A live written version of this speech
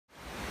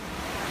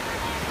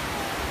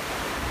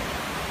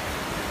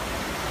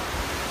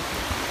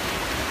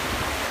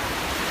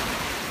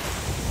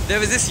there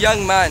was this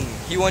young man.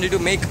 He wanted to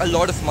make a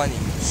lot of money,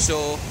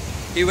 so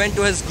he went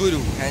to his guru,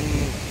 and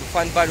the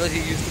fun part was he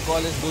used to call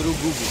his guru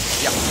Gugu.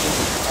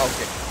 Yeah,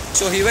 okay.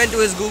 So he went to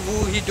his Gugu.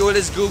 He told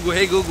his Gugu,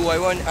 "Hey Gugu,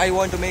 I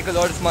want to make a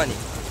lot of money."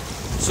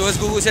 So his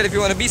Gugu said, "If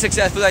you want to be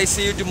successful, I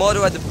see you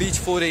tomorrow at the beach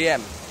 4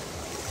 a.m.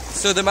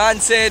 So the man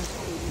said,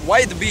 "Why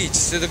the beach?"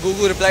 So the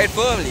Gugu replied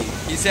firmly.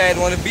 He said,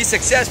 "Want to be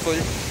successful?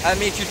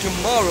 I'll meet you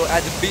tomorrow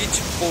at the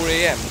beach 4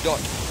 a.m. dot."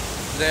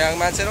 The young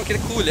man said,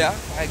 "Okay, cool, yeah.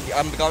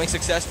 I'm becoming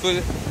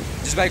successful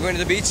just by going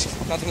to the beach."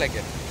 Nothing like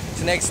it.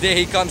 So next day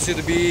he comes to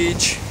the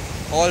beach,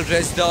 all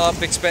dressed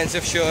up,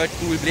 expensive shirt,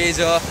 cool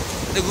blazer.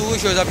 The Gugu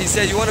shows up. He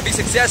says, "You want to be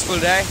successful,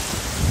 right?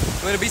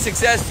 You want to be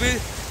successful?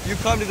 You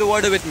come to the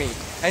water with me."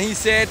 And he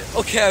said,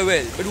 "Okay, I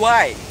will. But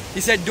why?"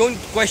 He said, "Don't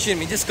question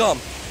me, just come."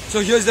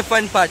 So here's the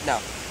fun part now.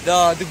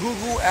 The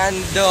Gugu and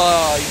the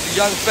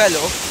young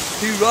fellow,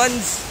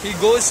 he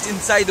goes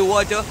inside the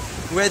water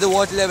where the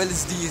water level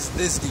is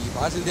this deep,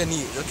 until their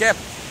knees, okay?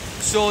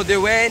 So they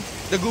went,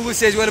 the Gugu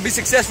says, "You want to be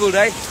successful,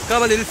 right?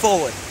 Come a little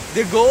forward."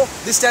 They go,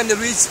 this time they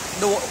reach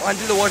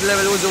until the water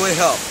level was over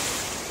here.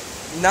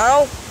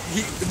 Now,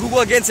 the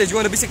Gugu again says, "You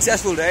want to be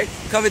successful, right?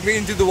 Come with me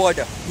into the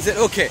water." He said,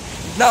 "Okay."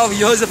 Now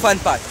here's the fun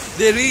part.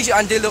 They reach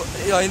until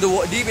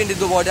deep into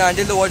the water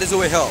until the water is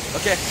over here.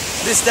 Okay.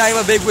 This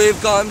time a big wave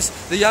comes.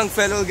 The young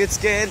fellow gets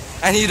scared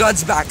and he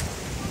runs back.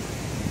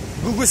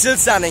 Gugu still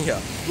standing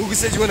here. Gugu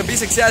says, "You want to be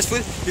successful?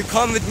 You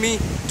come with me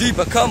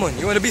deeper. Come on.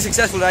 You want to be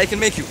successful? I can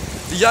make you."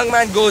 The young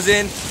man goes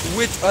in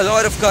with a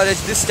lot of courage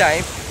this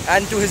time,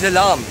 and to his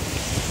alarm,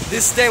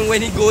 this time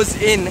when he goes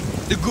in,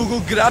 the Gugu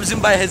grabs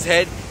him by his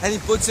head and he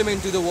puts him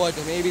into the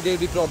water. Maybe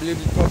probably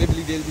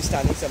they'll be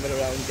standing somewhere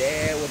around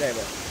there,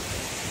 whatever.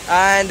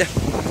 And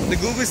the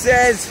Gugu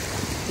says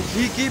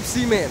he keeps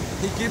him in.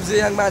 He keeps the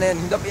young man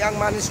in. The young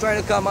man is trying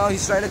to come out.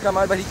 He's trying to come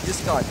out, but he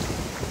just can't.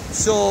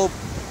 So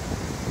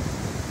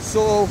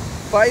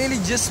finally,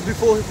 just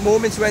before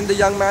moments when the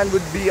young man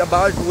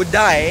would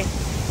die,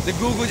 the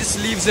Gugu just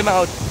leaves him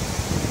out.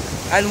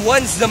 And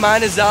once the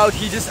man is out,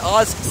 he just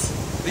asks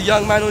the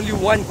young man only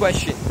one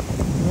question: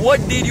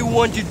 "What did you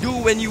want to do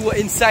when you were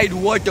inside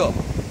water?"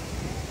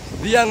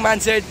 The young man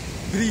said,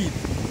 "Breathe."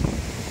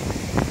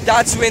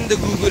 That's when the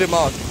Gugu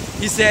remarked.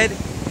 He said,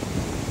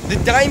 "The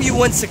time you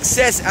want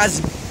success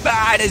as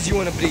bad as you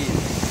want to breathe,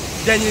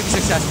 then you'll be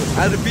successful."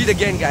 I'll repeat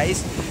again,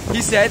 guys.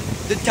 He said,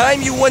 "The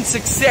time you want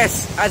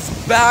success as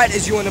bad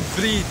as you want to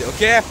breathe,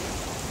 okay?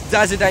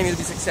 That's the time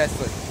you'll be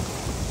successful."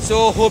 So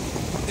hope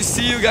to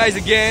see you guys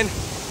again.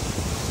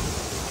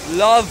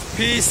 Love,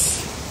 peace,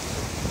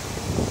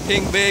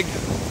 think big,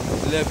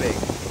 live big.